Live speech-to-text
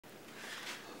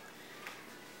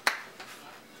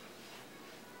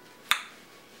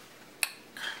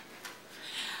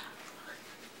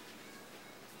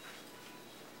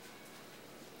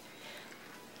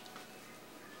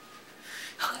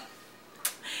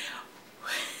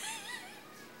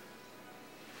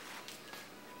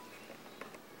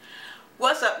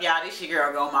What's up, y'all? This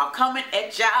your girl Goldmouth coming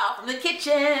at y'all from the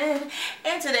kitchen.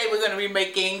 And today we're going to be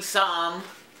making some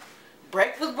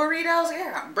breakfast burritos.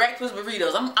 Yeah, breakfast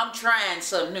burritos. I'm trying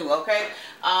something new, okay?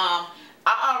 I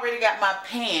already got my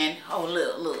pan. Oh,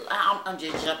 look. I'm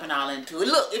just jumping all into it.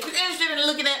 Look, if you're interested in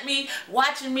looking at me,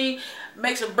 watching me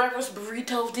make some breakfast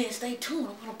burritos, then stay tuned.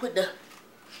 I'm going to put the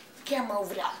camera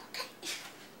over there.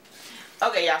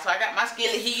 Okay, y'all, so I got my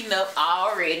skillet heating up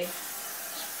already.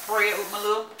 Spray it with my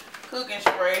little cooking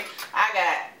spray. I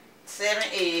got 7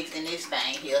 eggs in this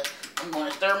thing here. I'm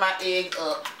going to stir my eggs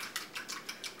up.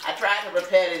 I tried to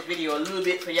prepare this video a little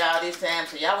bit for y'all this time,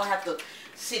 so y'all won't have to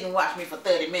sit and watch me for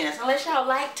 30 minutes. Unless y'all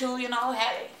like to, you know,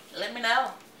 hey, let me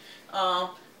know.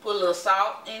 Put a little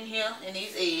salt in here in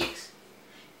these eggs.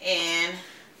 And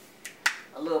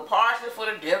a little parsley for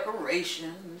the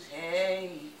decorations.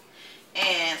 Hey.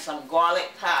 And some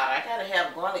garlic powder. I gotta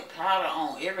have garlic powder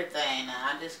on everything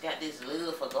now. I just got this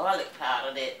love for garlic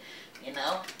powder that, you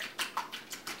know,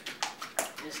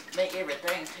 just make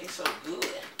everything taste so good.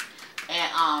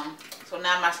 And so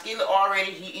now my skillet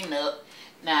already heating up.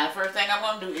 Now the first thing I'm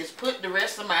gonna do is put the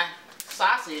rest of my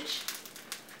sausage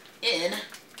in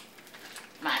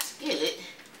my skillet.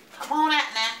 Come on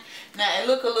out now. Now it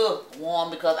look a little warm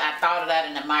because I thawed it out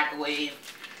in the microwave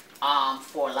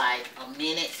for like a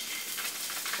minute.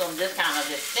 So I'm just kind of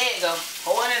there you go,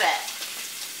 pouring it out.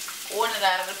 Pouring it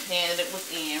out of the pan that it was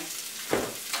in.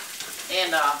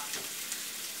 And, no,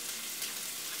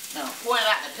 pouring it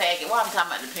out in the packet. Well, I'm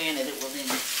talking about the pan that it was in.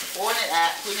 Pouring it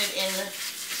out, putting it in the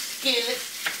skillet.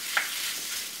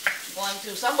 Going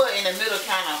to, somewhere in the middle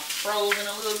kind of frozen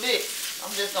a little bit.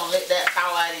 I'm just going to let that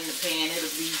thaw out in the pan. It'll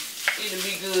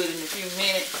be good in a few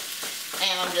minutes.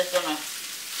 And I'm just going to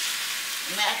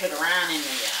mash it around in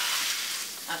there, y'all.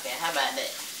 Okay, how about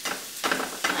that?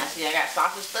 Now, see, I got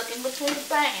sausage stuck in between the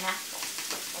thing.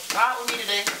 What's wrong with me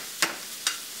today?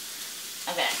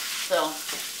 Okay, so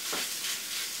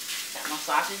got my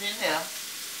sausage in here.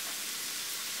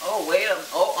 Oh, wait a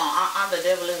minute. Oh, the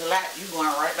devil is a lie. You going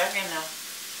right back in there.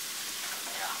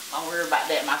 Yeah, don't worry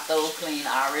about that. My stove clean.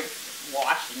 I already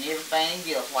washed and everything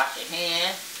else. Wash your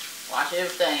hands. Wash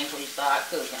everything before you start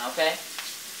cooking, okay?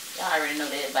 Y'all already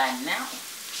know that by now.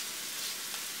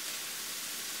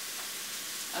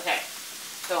 Okay,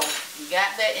 so we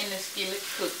got that in the skillet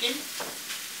cooking.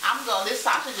 This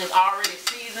sausage is already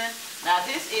seasoned. Now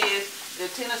this is the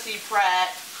Tennessee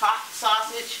Fried hot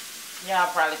sausage.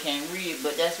 Y'all probably can't read,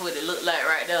 but that's what it looked like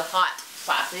right there, hot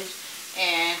sausage.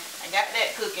 And I got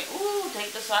that cooking. Ooh,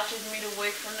 take the sausage meat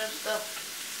away from the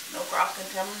stuff. No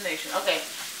cross-contamination. Okay,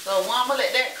 so I'm gonna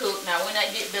let that cook. Now when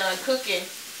I get done cooking,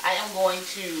 I am going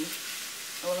to,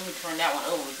 oh, let me turn that one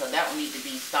over because that one needs to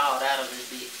be thawed out a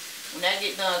little bit. When I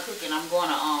get done cooking, I'm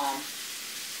gonna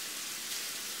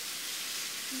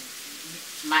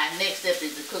my next step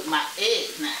is to cook my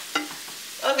eggs now.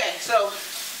 Okay, so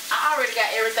I already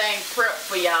got everything prepped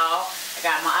for y'all. I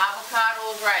got my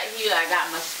avocados right here. I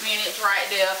got my spinach right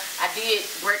there. I did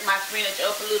break my spinach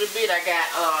up a little bit. I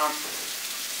got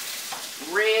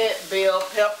red bell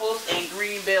peppers and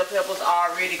green bell peppers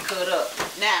already cut up.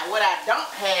 Now, what I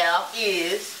don't have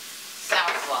is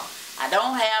salsa. I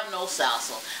don't have no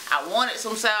salsa. I wanted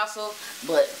some salsa,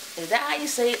 but is that how you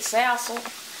say it, salsa?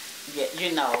 Yeah,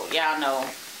 you know, y'all know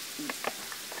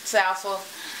salsa.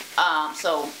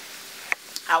 So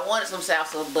I wanted some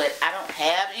salsa, but I don't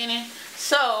have any.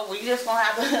 So we just gonna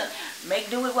have to make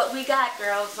do with what we got,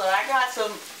 girl. So I got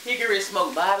some hickory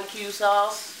smoked barbecue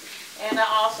sauce, and I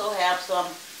also have some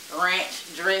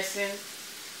ranch dressing,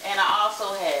 and I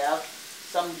also have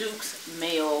some Duke's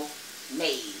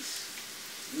mayonnaise.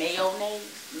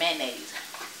 Mayonnaise.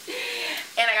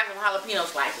 And I got some jalapeno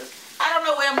slices. I don't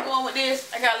know where I'm going with this.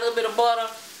 I got a little bit of butter.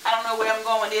 I don't know where I'm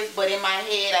going with this, but in my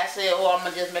head I said, oh, I'm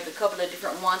gonna just make a couple of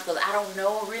different ones because I don't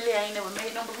know really. I ain't never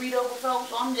made no burrito before,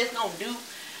 so I'm just gonna do,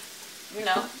 you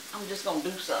know, I'm just gonna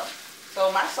do something. So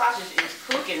my sausage is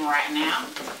cooking right now.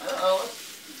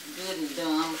 It's good and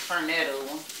done. I'm gonna turn that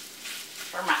over.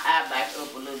 Turn my eye back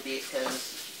up a little bit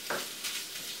because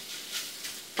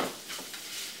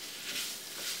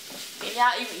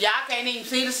y'all can't even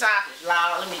see the sausage.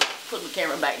 Let me put my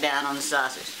camera back down on the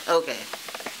sausage. Okay.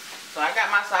 So I got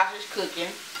my sausage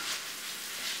cooking.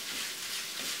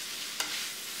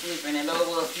 Flipping it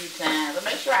over a few times. I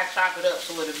make sure I chop it up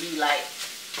so it'll be like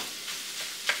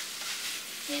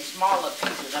in smaller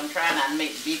pieces. I'm trying not to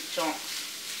make big chunks.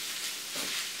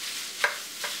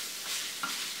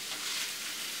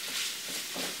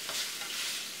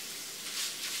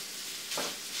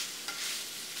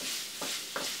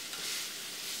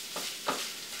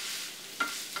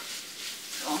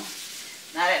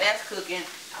 Now that that's cooking,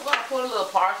 I'm going to put a little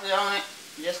parsley on it.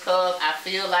 just cause I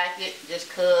feel like it,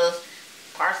 just cause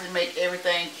parsley make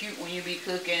everything cute when you be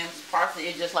cooking. Parsley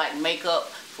is just like makeup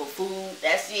for food.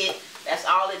 That's it. That's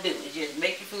all it do. It just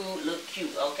make your food look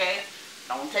cute, okay?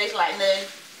 Don't taste like nothing.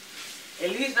 At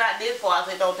least not this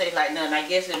parsley. It don't taste like nothing. I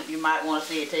guess you might want to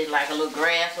say it tastes like a little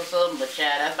grass or something, but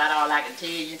child, that's about all I can tell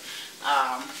you.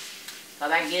 Cause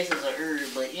I guess it's a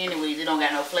herb, but anyways, it don't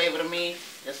got no flavor to me.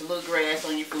 Just a little grass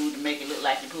on your food to make it look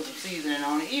like you put some seasoning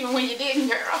on it, even when you didn't,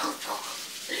 girl.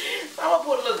 So I'm gonna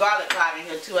put a little garlic powder in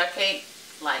here too. I can't,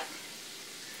 like,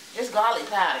 just garlic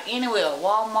powder. Anywhere,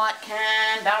 Walmart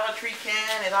can, Dollar Tree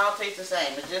can, it all tastes the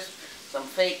same. It's just some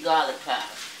fake garlic powder.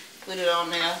 Put it on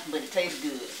there, but it tastes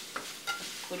good.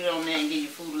 Put it on there and give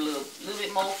your food a little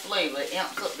bit more flavor. It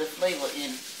amps up the flavor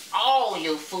in all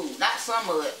your food. Not some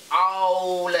of it,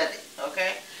 all of it,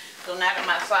 okay? So now that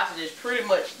my sausage is pretty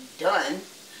much done,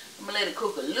 I'm going to let it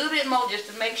cook a little bit more just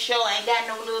to make sure I ain't got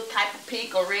no little type of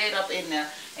pink or red up in there.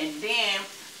 And then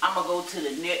I'm going to go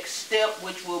to the next step,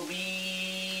 which will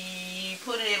be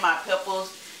putting in my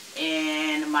peppers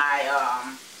and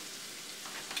my,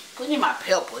 putting in my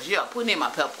peppers. Yeah, putting in my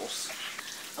peppers.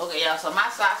 Okay, y'all, so my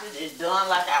sausage is done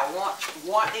like I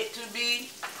want it to be.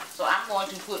 So I'm going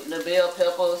to put the bell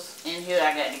peppers in here.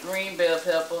 I got the green bell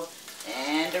pepper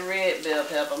and the red bell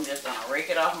pepper. I'm just going to rake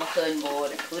it off my cutting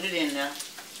board and put it in there.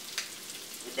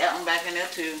 Put that one back in there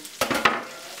too.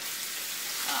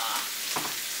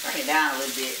 Turn it down a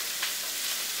little bit.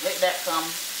 Let that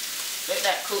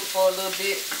cook for a little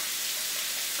bit.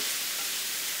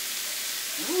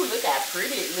 Ooh, look how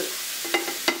pretty it looks.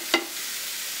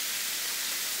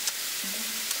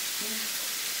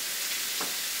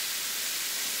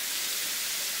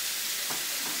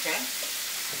 Okay.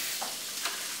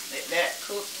 Let that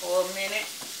cook for a minute.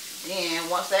 Then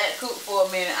once that cooked for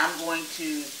a minute, I'm going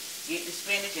to get the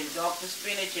spinach and dump the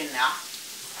spinach in now.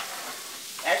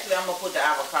 Actually, I'm going to put the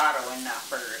avocado in now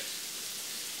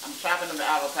first. I'm chopping up the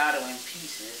avocado in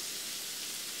pieces.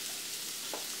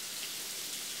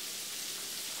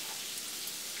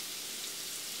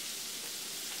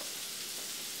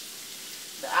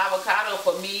 The avocado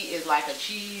for me is like a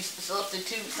cheese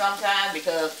substitute sometimes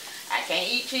because I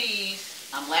can't eat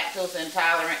cheese. I'm lactose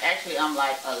intolerant. Actually, I'm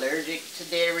like allergic to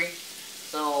dairy.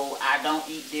 So I don't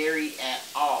eat dairy at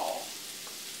all.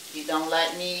 It don't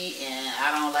like me and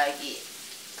I don't like it.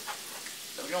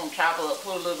 So we're going to chop up,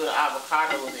 put a little bit of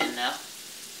avocados in there.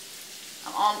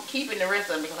 I'm keeping the rest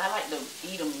of them because I like to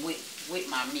eat them with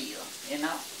my meal, you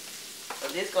know. So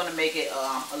this is going to make it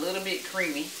a little bit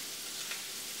creamy.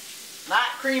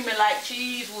 Not creamy like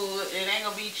cheese would. It ain't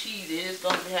going to be cheesy. It's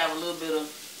going to have a little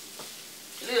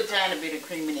tiny bit of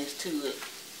creaminess to it.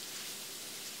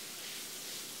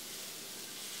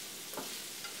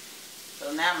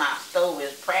 So now my stove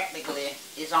is practically,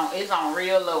 it's on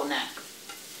real low now.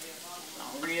 It's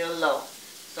on real low.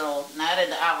 So now that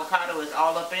the avocado is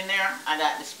all up in there, I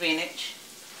got the spinach.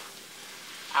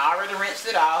 I already rinsed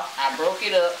it off. I broke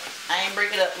it up. I ain't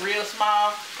break it up real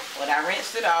small, but I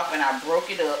rinsed it off and I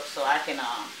broke it up so I can,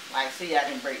 like, see, I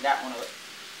didn't break that one up.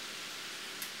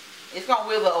 It's gonna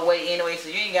wither away anyway, so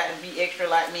you ain't got to be extra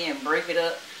like me and break it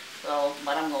up. So,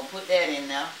 but I'm gonna put that in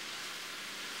there.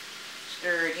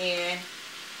 Stir it in.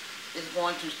 It's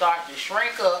going to start to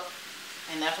shrink up,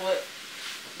 and that's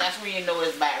when you know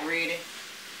it's about ready.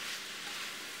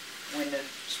 When the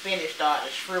spinach starts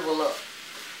to shrivel up.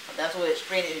 That's what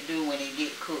spinach do when it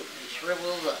get cooked. It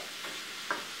shrivels up.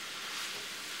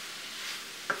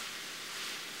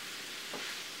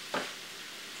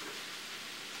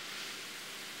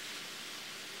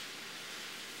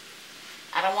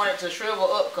 I don't want it to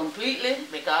shrivel up completely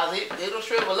because it'll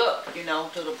shrivel up, you know,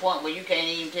 to the point where you can't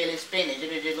even tell it's spinach.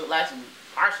 It'll just look like some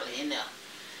parsley in there.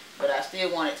 But I still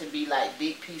want it to be like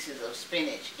big pieces of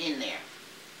spinach in there.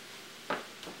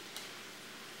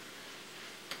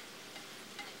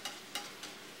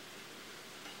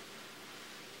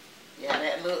 Yeah,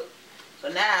 that look. So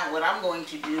now what I'm going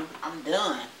to do, I'm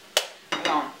done. I'm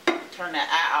going to turn that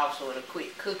eye off so it'll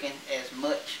quit cooking as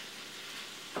much.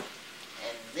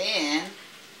 And then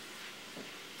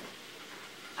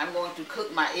I'm going to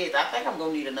cook my eggs. I think I'm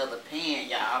going to need another pan,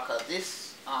 y'all, because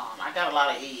this, I got a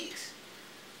lot of eggs.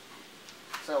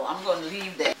 So I'm going to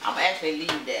leave that. I'm going to actually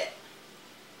leave that.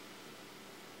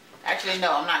 Actually,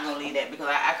 no, I'm not going to leave that because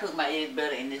I cook my eggs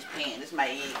better in this pan. This is my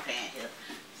egg pan here.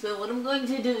 So what I'm going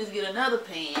to do is get another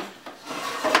pan.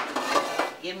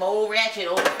 Get my old ratchet,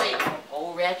 old faithful.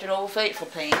 Old ratchet, old faithful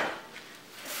pan.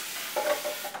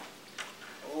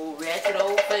 Old ratchet,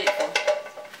 old faithful.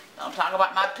 Don't talk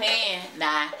about my pan.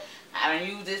 Nah, I done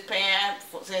used this pan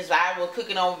since I was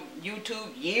cooking on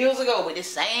YouTube years ago with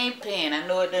this same pan. I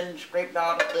know it done scraped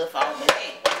all the stuff off, but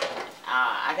hey,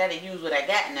 I gotta use what I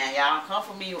got now, y'all. Don't come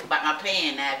for me about my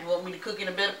pan now. If you want me to cook in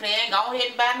a better pan, go ahead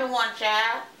and buy me one,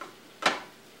 child.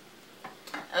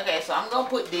 Okay, so I'm gonna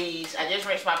put these. I just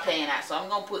rinsed my pan out, so I'm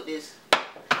gonna put this.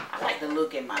 I like to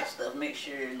look at my stuff, make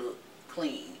sure it look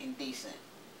clean and decent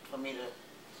for me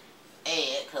to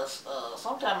add, because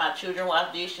sometimes my children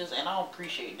wash dishes and I don't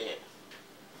appreciate that.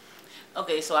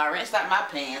 Okay, so I rinsed out my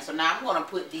pan, so now I'm gonna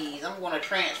put these. I'm gonna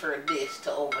transfer this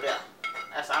to over there.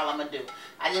 That's all I'm gonna do.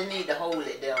 I just need to hold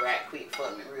it there right quick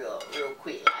for me, real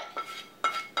quick. Like,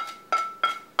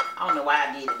 I don't know why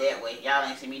I did it that way. Y'all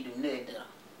ain't see me do nothing there.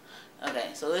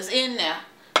 Okay, so it's in there.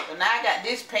 So now I got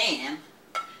this pan.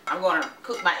 I'm going to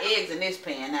cook my eggs in this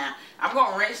pan. Now, I'm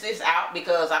going to rinse this out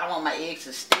because I don't want my eggs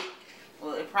to stick.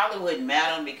 Well, it probably wouldn't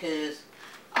matter because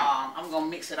I'm going to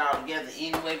mix it all together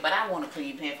anyway. But I want a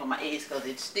clean pan for my eggs because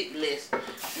it stick less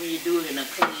when you do it in a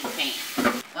clean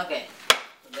pan. Okay,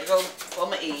 so there go for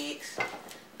my eggs.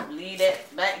 Leave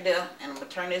that back there and I'm going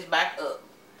to turn this back up.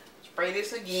 Spray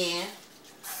this again.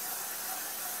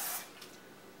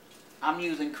 I'm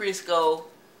using Crisco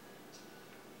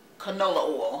canola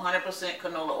oil, 100%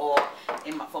 canola oil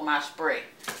for my spray.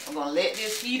 I'm going to let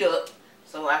this heat up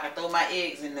so I can throw my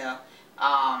eggs in there,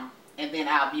 and then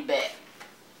I'll be back.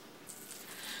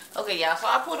 Okay, y'all, so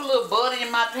I put a little butter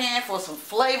in my pan for some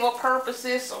flavor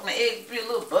purposes, so my eggs be a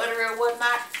little buttery or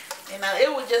whatnot. And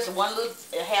it was just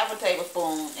half a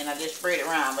tablespoon, and I just spread it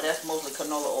around, but that's mostly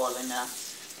canola oil in there.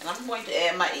 And I'm going to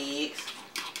add my eggs.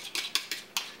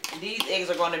 These eggs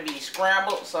are going to be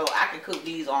scrambled, so I can cook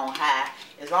these on high.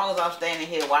 As long as I'm standing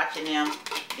here watching them,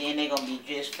 then they're going to be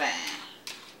just fine.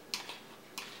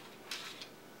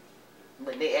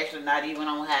 But they actually not even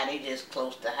on high, they just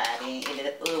close to high.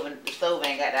 The stove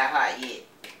ain't got that hot yet.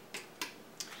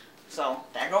 So,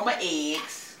 there go my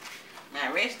eggs.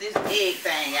 Now rinse this egg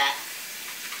thing out.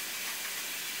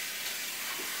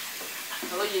 I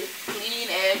told you, clean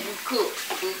as you cook.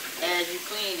 Cook as you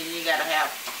clean, and you got to have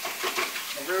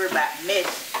worry about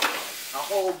mess, a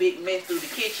whole big mess through the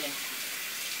kitchen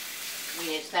when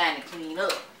it's time to clean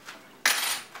up.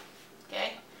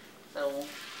 Okay, so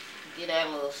get that a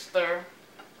little stir.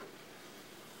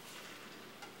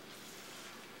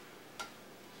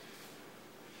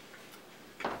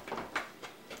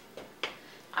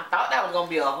 I thought that was gonna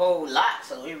be a whole lot,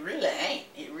 so it really ain't.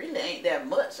 It really ain't that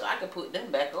much, so I can put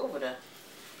them back over there.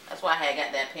 That's why I had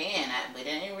got that pan out, but it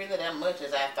ain't really that much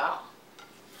as I thought.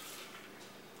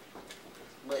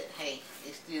 But hey,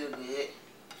 it's still good.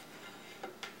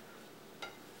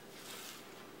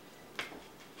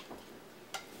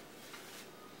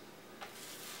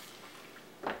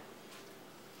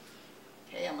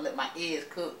 Okay, I'm gonna let my eggs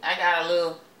cook. I got a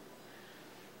little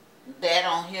that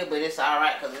on here, but it's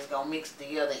alright because it's gonna mix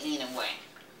together anyway.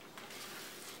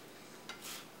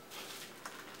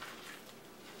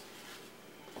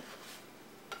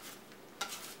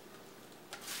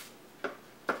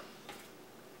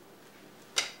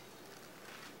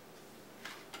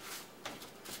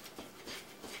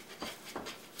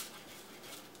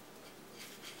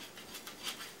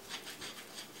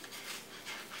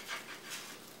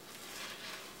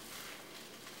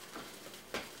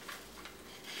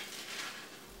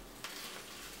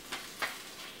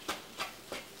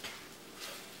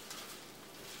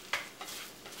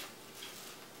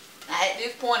 At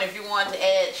this point, if you want to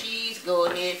add cheese, go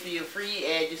ahead, feel free,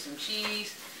 add you some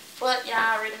cheese. But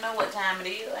y'all already know what time it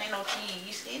is. Ain't no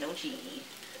cheese, ain't no cheese.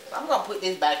 So I'm gonna put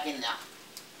this back in there.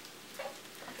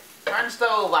 Turn the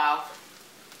stove off.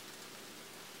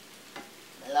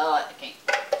 Lord, I can't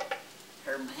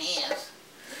hurt my hands.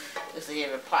 This is a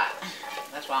heavy pot.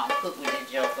 That's why I'm cooking with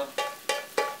this joker.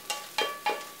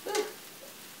 Whew.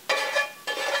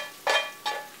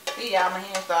 See y'all, my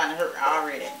hands starting to hurt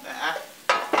already.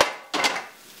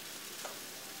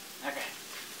 Okay,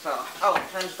 so,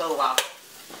 turn the stove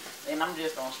off. Then I'm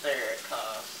just gonna stir it,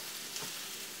 cause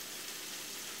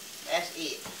that's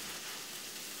it.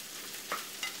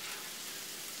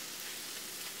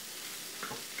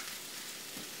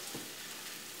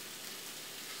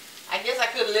 I guess I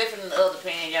could have left it in the other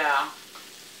pan, y'all.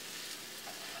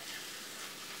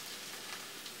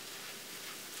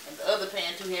 The other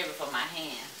pan too heavy for my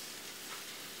hands.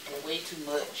 Or way too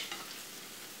much.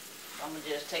 I'm going to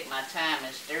just take my time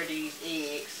and stir these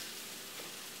eggs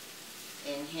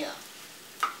in here.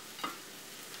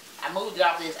 I moved it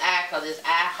off this eye because this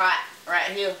eye hot right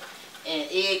here, and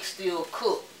eggs still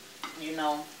cook, you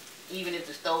know, even if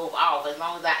the stove off. As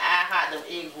long as that eye hot, them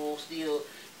eggs will still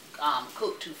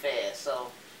cook too fast.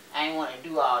 So I ain't want to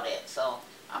do all that. So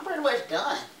I'm pretty much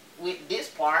done with this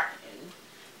part. And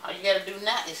all you got to do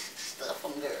now is stuff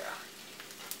them, girl.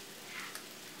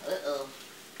 Uh-oh.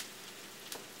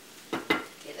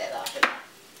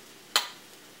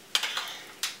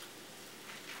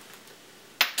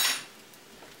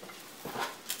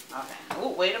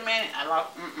 wait a minute. I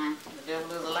lost, the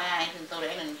devil is a lie. I can throw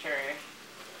that in the trash.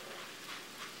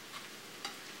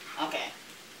 Okay.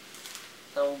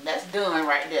 So that's done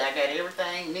right there. I got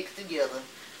everything mixed together.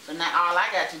 So now all I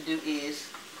got to do is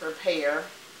prepare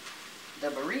the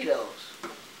burritos.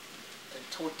 The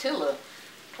tortilla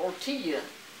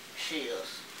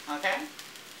shells. Okay?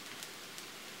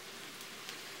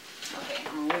 Okay,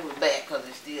 I'm gonna move it back because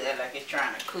it's still like it's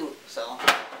trying to cook. So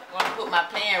I'm gonna put my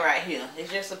pan right here. It's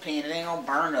just a pan, it ain't gonna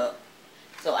burn up.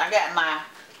 So I got my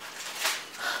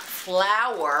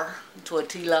flour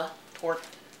tortilla.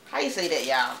 How you say that,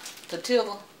 y'all?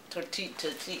 Tortilla?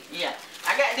 Yeah.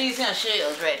 I got these here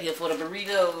shells right here for the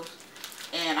burritos.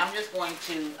 And I'm just going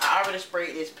to, I already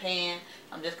sprayed this pan.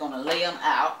 I'm just gonna lay them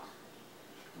out.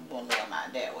 I'm gonna lay them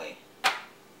out that way.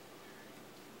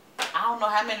 I don't know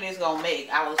how many it's gonna make.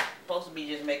 I was supposed to be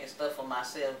just making stuff for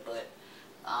myself, but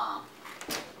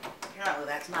apparently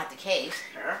that's not the case.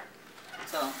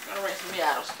 So I'm gonna rinse me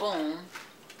out a spoon,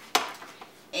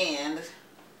 and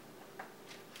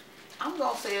I'm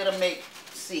gonna say it'll make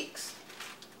 6.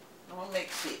 I'm gonna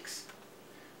make 6.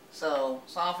 So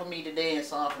some for me today and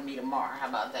some for me tomorrow. How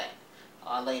about that?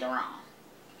 Or later on.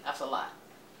 That's a lot.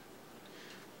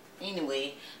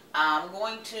 Anyway, I'm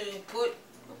going to put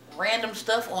random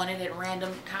stuff on it at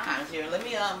random times here. Let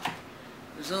me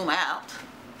zoom out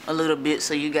a little bit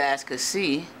so you guys could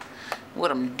see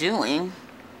what I'm doing.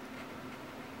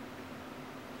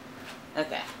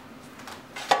 Okay.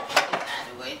 Get out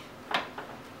of the way.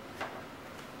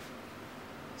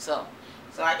 So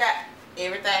I got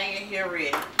everything in here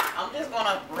ready. I'm just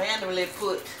gonna randomly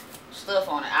put stuff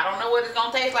on it. I don't know what it's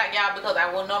gonna taste like, y'all, because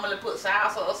I would normally put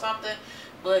salsa or something,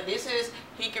 but this is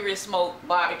hickory smoked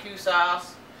barbecue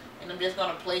sauce. And I'm just going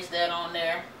to place that on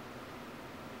there.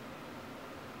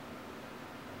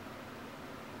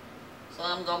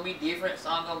 Some going to be different,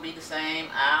 some going to be the same.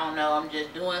 I don't know. I'm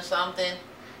just doing something,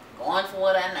 going for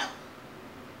what I know.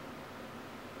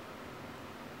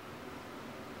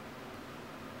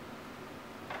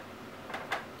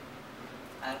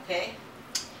 Okay.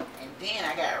 And then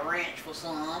I got ranch for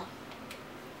some.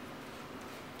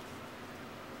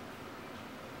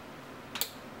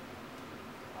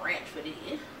 Ranch for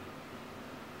these.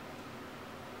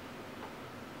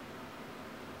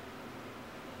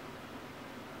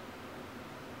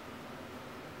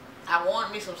 I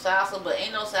want me some salsa, but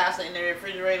ain't no salsa in the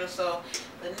refrigerator. So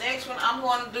the next one I'm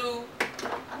going to do,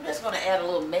 I'm just going to add a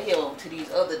little mayo to these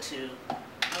other two.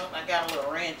 Oh, I got a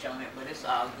little ranch on it, but it's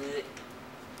all good.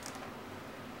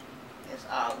 It's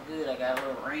all good. I got a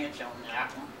little ranch on that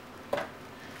one.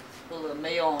 Put a little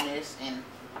mayo on this and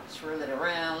swirl it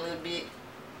around a little bit.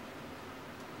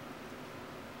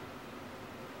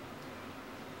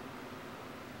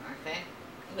 Okay.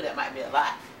 Ooh, that might be a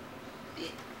lot. Yeah.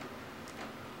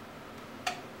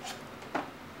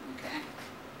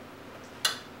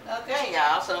 Okay,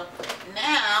 y'all, so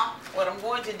now what I'm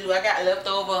going to do, I got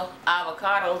leftover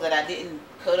avocados that I didn't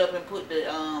cut up and put the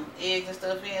eggs and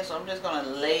stuff in, so I'm just going to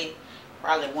lay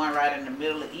probably one right in the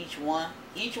middle of each one.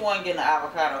 Each one getting an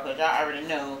avocado, because y'all already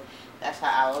know that's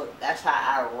how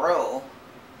I roll.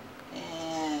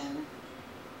 And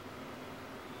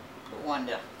put one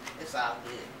there. It's all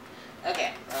good.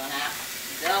 Okay, so now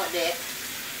done with that.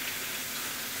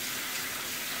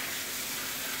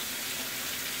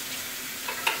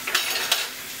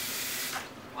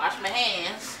 Wash my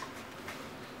hands.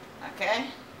 Okay?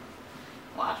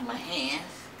 Wash my hands.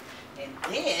 And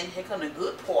then here come the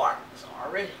good part. It's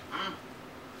already.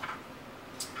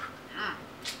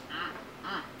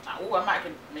 Oh, I might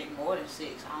could make more than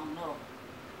 6. I don't know.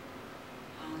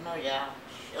 I don't know, y'all.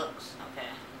 Shucks. Okay.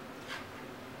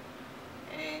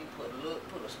 And put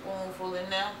a spoonful in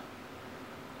there.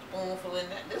 Spoonful in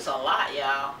there. This is a lot,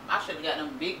 y'all. I should have got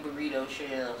them big burrito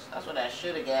shells. That's what I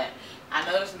should have got. I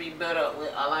know this would be better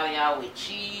with a lot of y'all with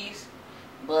cheese,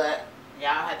 but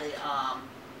y'all have to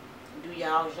do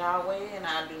y'all's y'all way, and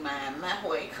I'll do mine my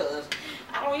way, because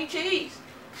I don't eat cheese.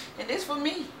 And this for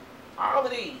me. All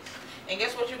of these. And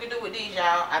guess what you can do with these,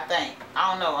 y'all? I think.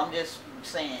 I don't know. I'm just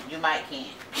saying. You might can.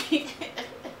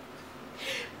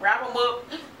 Wrap them up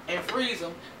and freeze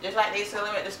them, just like they sell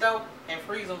them at the store, and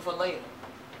freeze them for later.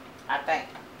 I think.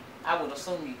 I would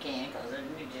assume you can, because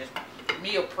we just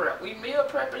meal prep. We meal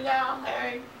prepping, y'all.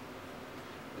 Hey.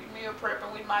 We meal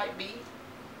prepping. We might be.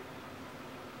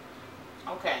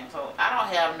 Okay, so I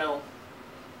don't have no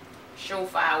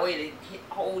surefire way to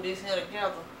hold this here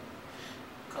together.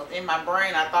 Because in my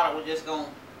brain, I thought it was just going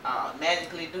to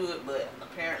magically do it, but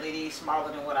apparently these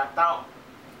smaller than what I thought.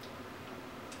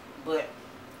 But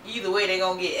either way, they're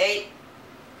going to get 8.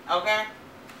 Okay?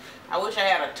 I wish I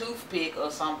had a toothpick or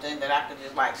something that I could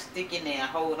just like stick in there and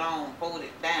hold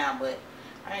it down, but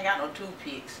I ain't got no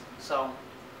toothpicks. So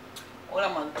what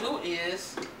I'm gonna do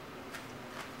is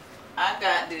I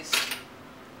got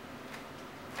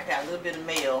a little bit of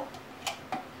mayo,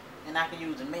 and I can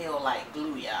use the mayo like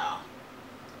glue, y'all.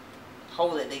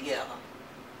 Hold it together.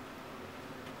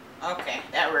 Okay,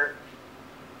 that worked.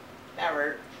 That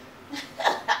worked.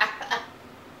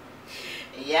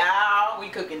 Y'all, we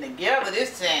cooking together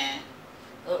this time.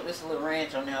 Oh, there's a little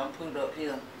ranch on there. I'll put it up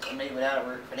here. So maybe that'll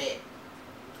work for that.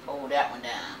 Hold that one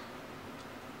down.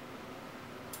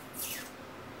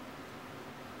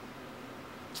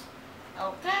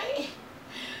 Okay.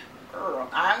 Girl,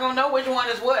 I ain't gonna know which one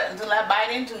is what until I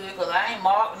bite into it, because I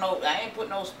ain't put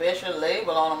no special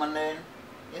label on them or nothing.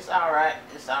 It's alright.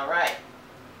 It's alright.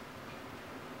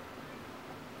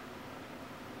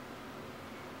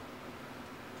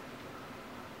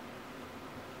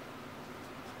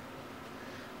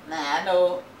 Now I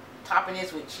know topping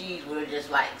this with cheese would have just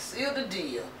like sealed the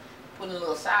deal. Putting a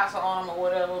little salsa on them or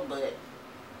whatever, but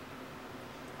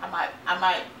I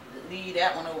might leave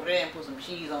that one over there and put some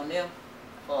cheese on them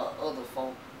for other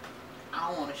folk. I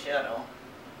don't want to share though.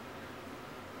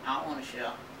 I don't want to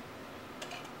share.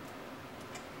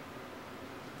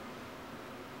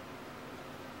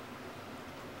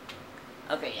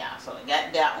 Okay, y'all, so I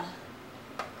got that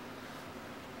one.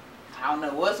 I don't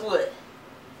know what's what.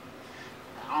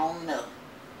 I don't know.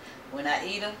 When I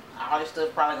eat them, all this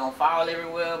stuff probably gonna fall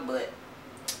everywhere, but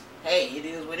hey, it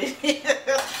is what it is.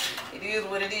 It is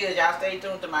what it is. Y'all stay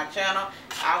tuned to my channel.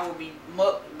 I will be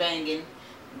mukbanging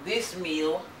this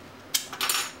meal.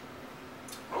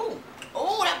 Ooh,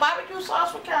 that barbecue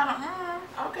sauce was kind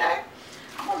of okay.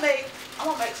 I'm gonna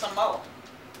make some more.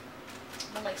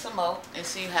 I'm gonna make some more and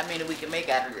see how many we can make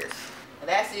out of this. And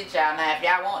that's it, y'all. Now, if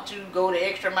y'all want to go the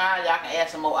extra mile, y'all can add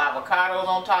some more avocados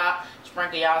on top.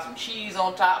 Sprinkle y'all some cheese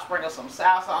on top. Sprinkle some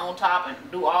salsa on top, and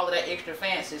do all of that extra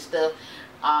fancy stuff.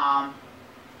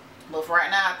 But for right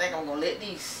now, I think I'm gonna let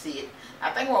these sit. I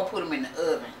think I'm gonna put them in the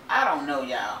oven. I don't know,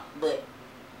 y'all, but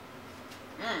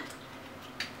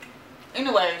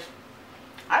anyways,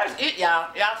 that's it,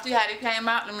 y'all. Y'all see how they came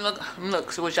out? Let me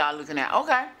look. See what y'all looking at.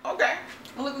 Okay,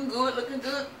 looking good, looking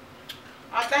good.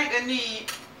 I think they need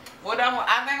whatever.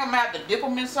 I think I'm gonna have to dip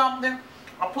them in something.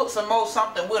 I'll put some more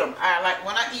something with them. Like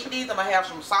when I eat these, I'm gonna have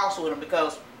some sauce with them,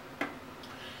 because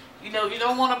you know you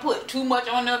don't want to put too much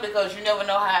on them because you never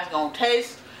know how it's gonna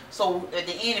taste. So at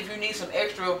the end, if you need some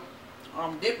extra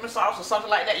dipping sauce or something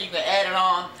like that, you can add it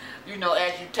on, you know,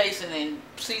 as you taste it and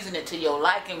season it to your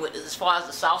liking with as far as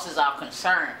the sauces are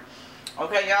concerned.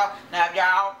 Okay, y'all. Now, if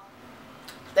y'all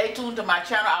stay tuned to my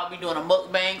channel, I'll be doing a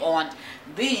mukbang on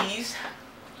these.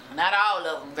 Not all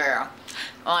of them, girl.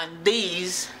 On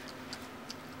these.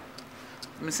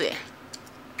 Let me see.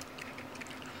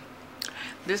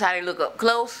 This is how they look up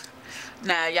close.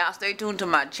 Now, y'all stay tuned to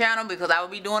my channel because I will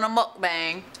be doing a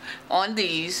mukbang on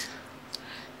these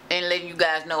and letting you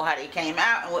guys know how they came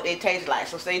out and what they taste like.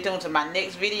 So stay tuned to my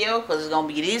next video because it's going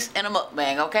to be this and a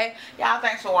mukbang, okay? Y'all,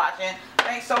 thanks for watching.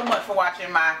 Thanks so much for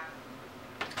watching my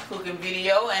cooking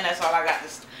video, and that's all I got to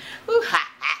say.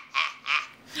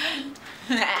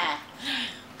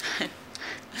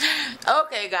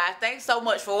 Okay, guys, thanks so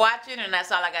much for watching, and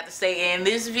that's all I got to say in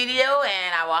this video,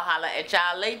 and I will holler at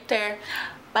y'all later.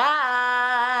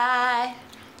 Bye.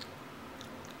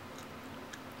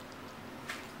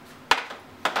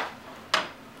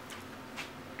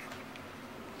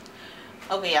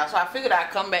 Okay, y'all, so I figured I'd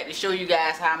come back to show you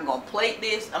guys how I'm going to plate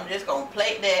this. I'm just going to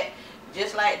plate that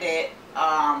just like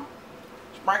that.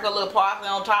 Sprinkle a little parsley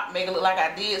on top, make it look like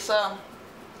I did something.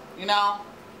 You know,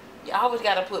 you always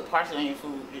got to put parsley on your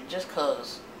food just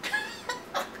cause.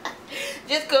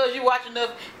 Just cause you watch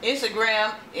enough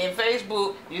Instagram and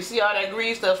Facebook, you see all that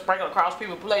green stuff sprinkled across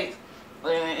people's plates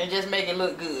and just make it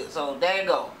look good. So there you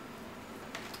go.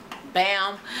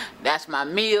 Bam, that's my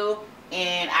meal.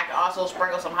 And I can also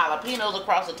sprinkle some jalapenos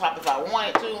across the top if I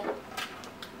wanted to.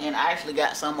 And I actually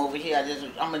got some over here.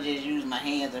 I'm gonna just use my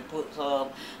hands and put some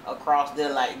across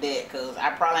there like that, cause I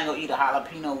probably ain't gonna eat a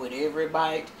jalapeno with every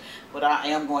bite, but I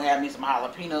am gonna have me some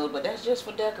jalapenos. But that's just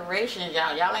for decoration,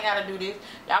 y'all. Y'all ain't gotta do this.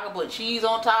 Y'all can put cheese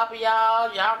on top of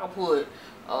y'all. Y'all can put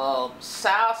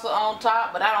salsa on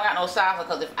top, but I don't got no salsa,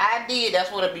 cause if I did,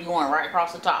 that's what it'd be going right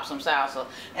across the top, some salsa.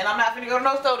 And I'm not finna go to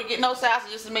no store to get no salsa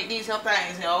just to make these some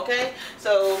things here, okay?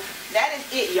 So that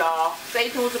is it, y'all. Stay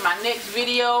tuned to my next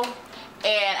video.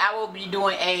 And I will be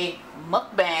doing a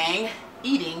mukbang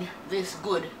eating this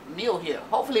good meal here.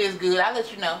 Hopefully it's good. I'll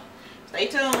let you know. Stay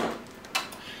tuned.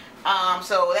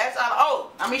 So that's all.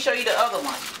 Oh, let me show you the other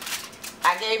one.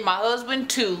 I gave my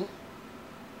husband 2.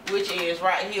 which is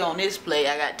right here on this plate.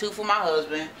 I got 2 for my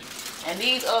husband. And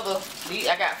these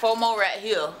I got 4 more right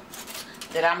here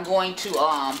that I'm going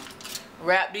to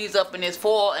wrap these up in this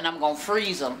foil, and I'm going to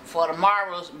freeze them for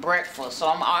tomorrow's breakfast. So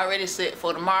I'm already set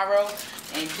for tomorrow.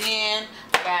 And then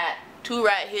I got 2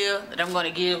 right here that I'm going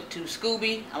to give to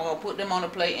Scooby. I'm going to put them on the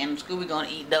plate, and Scooby going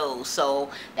to eat those.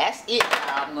 So that's it.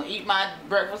 I'm going to eat my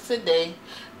breakfast today.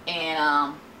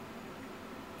 And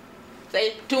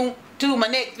stay tuned to my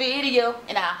next video,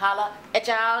 and I'll holla at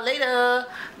y'all later.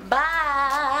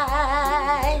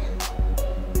 Bye.